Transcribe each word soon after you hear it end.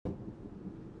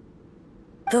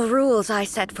The rules I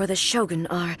set for the Shogun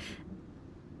are...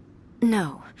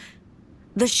 No.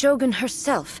 The Shogun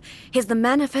herself is the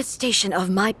manifestation of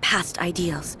my past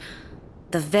ideals.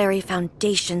 The very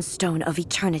foundation stone of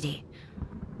eternity.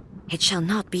 It shall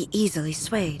not be easily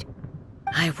swayed.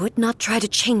 I would not try to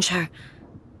change her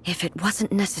if it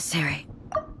wasn't necessary.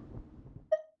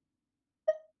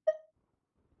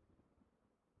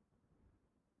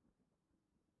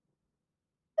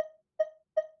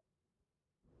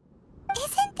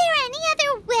 Isn't there any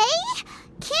other way?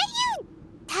 Can't you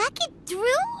tack it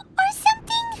through or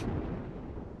something?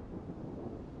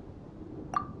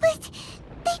 But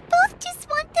they both just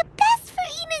want the best for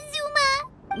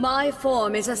Inazuma. My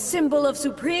form is a symbol of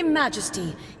supreme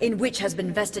majesty, in which has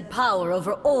been vested power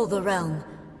over all the realm.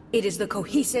 It is the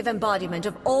cohesive embodiment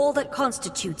of all that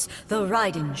constitutes the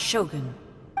Raiden Shogun.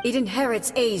 It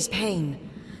inherits Ei's pain,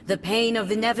 the pain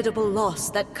of inevitable loss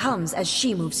that comes as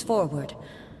she moves forward.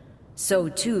 So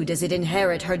too does it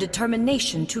inherit her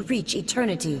determination to reach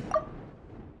eternity.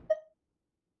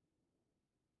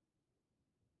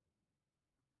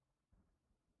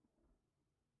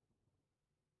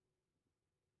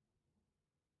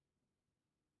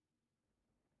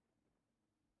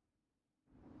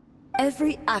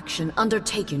 Every action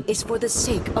undertaken is for the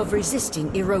sake of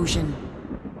resisting erosion.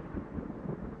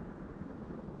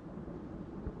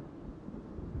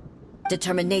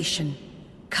 Determination,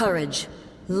 courage,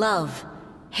 love,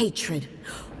 hatred,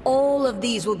 all of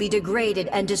these will be degraded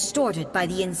and distorted by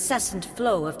the incessant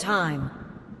flow of time.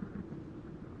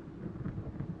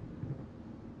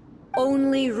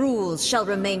 Only rules shall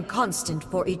remain constant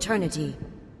for eternity.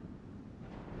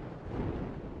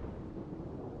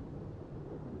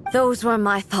 Those were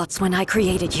my thoughts when I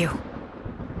created you.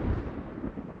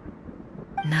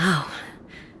 Now,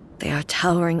 they are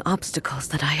towering obstacles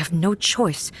that I have no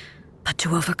choice but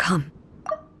to overcome.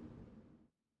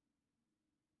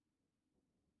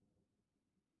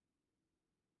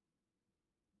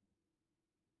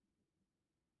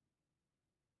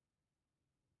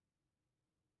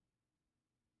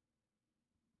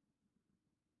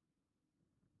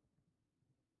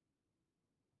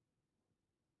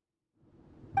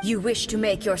 You wish to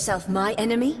make yourself my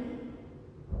enemy?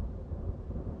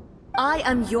 I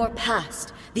am your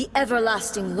past, the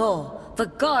everlasting law, the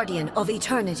guardian of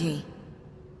eternity.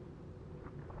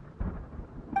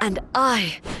 And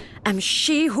I am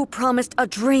she who promised a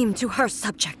dream to her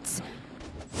subjects.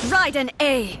 Raiden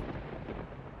A.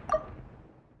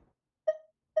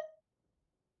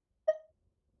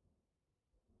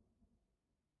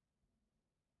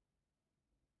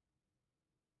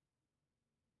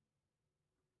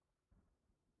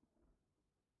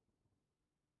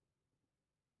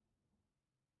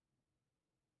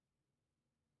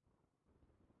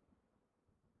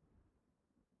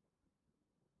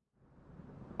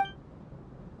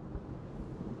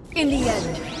 In the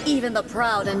end, even the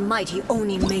proud and mighty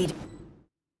Oni made...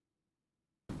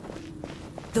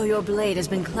 Though your blade has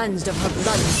been cleansed of her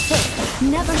blood and filth,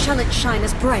 never shall it shine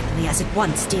as brightly as it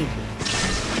once did.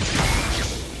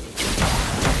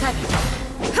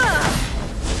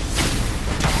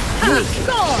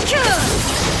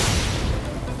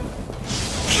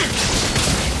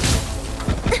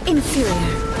 Inferior.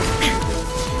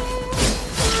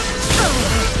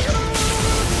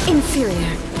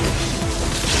 Inferior.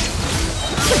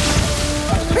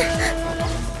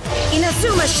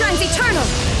 Inazuma shines eternal!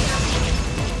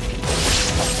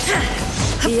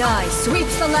 The eye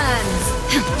sweeps the lands!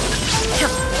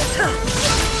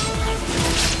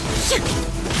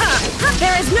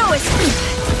 There is no escape!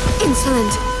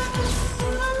 Insolent!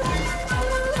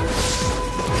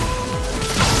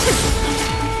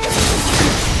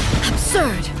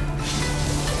 Absurd!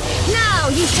 Now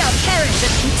ye shall perish! The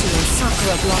Pitu and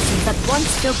Sakura blossoms that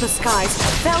once filled the skies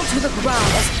fell to the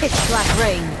ground as pitch-black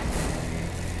rain.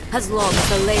 As long as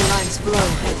the ley lines flow,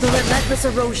 the relentless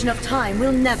erosion of time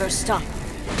will never stop.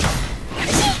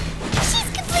 She's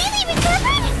completely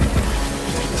recovered?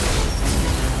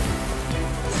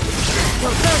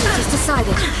 Your verdict is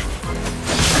decided.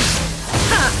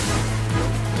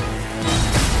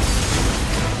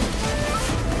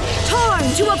 Torn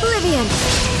to oblivion!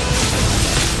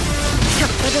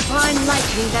 The divine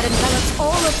lightning that envelops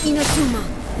all of Inazuma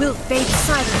will fade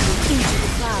silently into the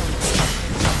clouds.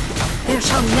 There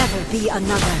shall never be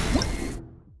another.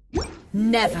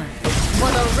 Never.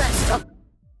 For the rest of...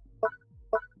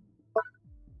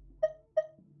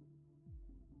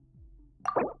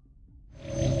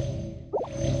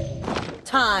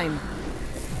 Time.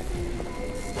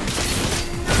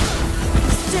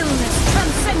 Stillness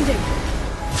transcending.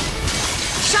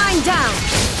 Shine down.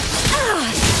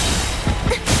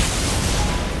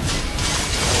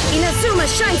 Inazuma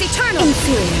shines eternal!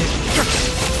 Inferior.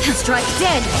 Strike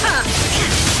dead!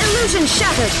 Illusion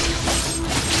shattered!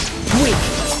 Weak.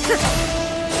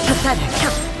 Pathetic.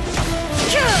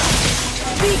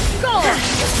 Be gone!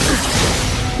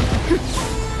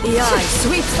 The eye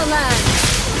sweeps the land!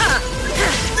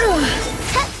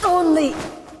 Only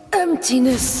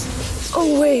emptiness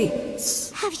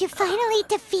awaits. Have you finally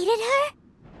defeated her?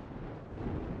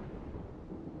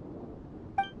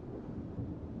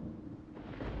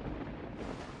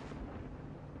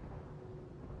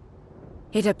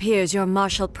 It appears your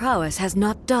martial prowess has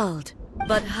not dulled.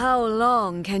 But how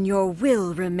long can your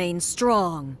will remain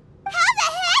strong? How the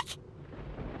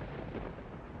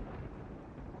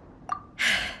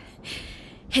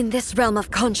heck? In this realm of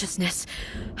consciousness,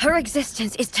 her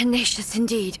existence is tenacious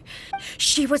indeed.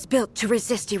 She was built to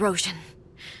resist erosion.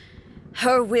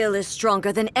 Her will is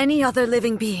stronger than any other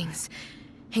living being's,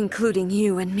 including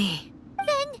you and me.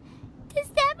 Then, does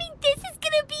that mean this is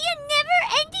gonna be a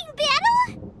never-ending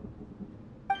battle?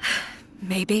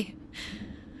 Maybe.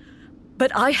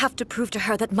 But I have to prove to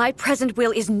her that my present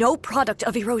will is no product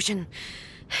of erosion.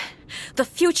 The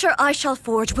future I shall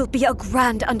forge will be a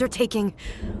grand undertaking,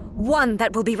 one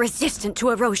that will be resistant to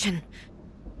erosion.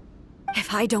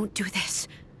 If I don't do this,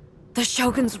 the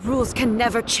Shogun's rules can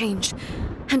never change,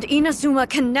 and Inazuma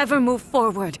can never move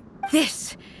forward.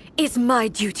 This is my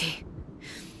duty.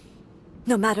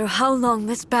 No matter how long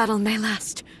this battle may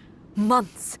last,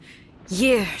 months,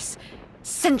 years,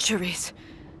 centuries,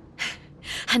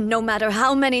 and no matter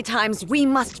how many times we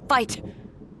must fight,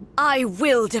 I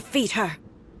will defeat her.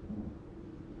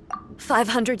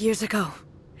 500 years ago,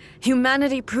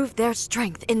 humanity proved their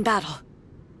strength in battle.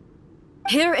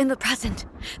 Here in the present,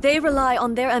 they rely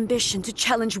on their ambition to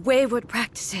challenge wayward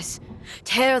practices,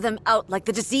 tear them out like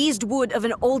the diseased wood of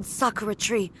an old sakura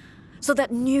tree, so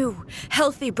that new,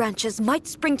 healthy branches might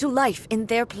spring to life in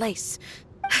their place.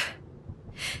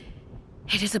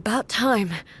 It is about time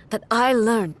that I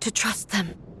learned to trust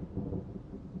them.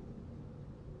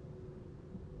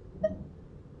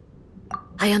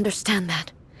 I understand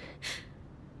that.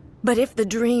 But if the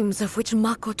dreams of which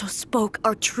Makoto spoke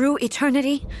are true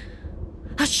eternity,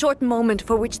 a short moment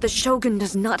for which the Shogun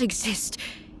does not exist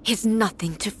is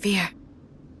nothing to fear.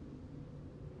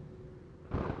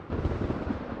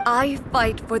 I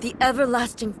fight for the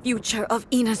everlasting future of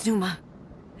Inazuma.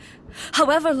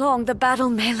 However long the battle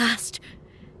may last,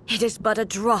 it is but a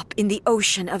drop in the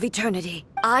ocean of eternity.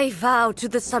 I vow to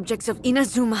the subjects of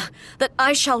Inazuma that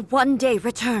I shall one day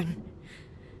return.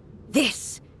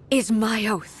 This is my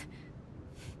oath.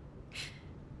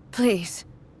 Please,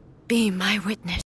 be my witness.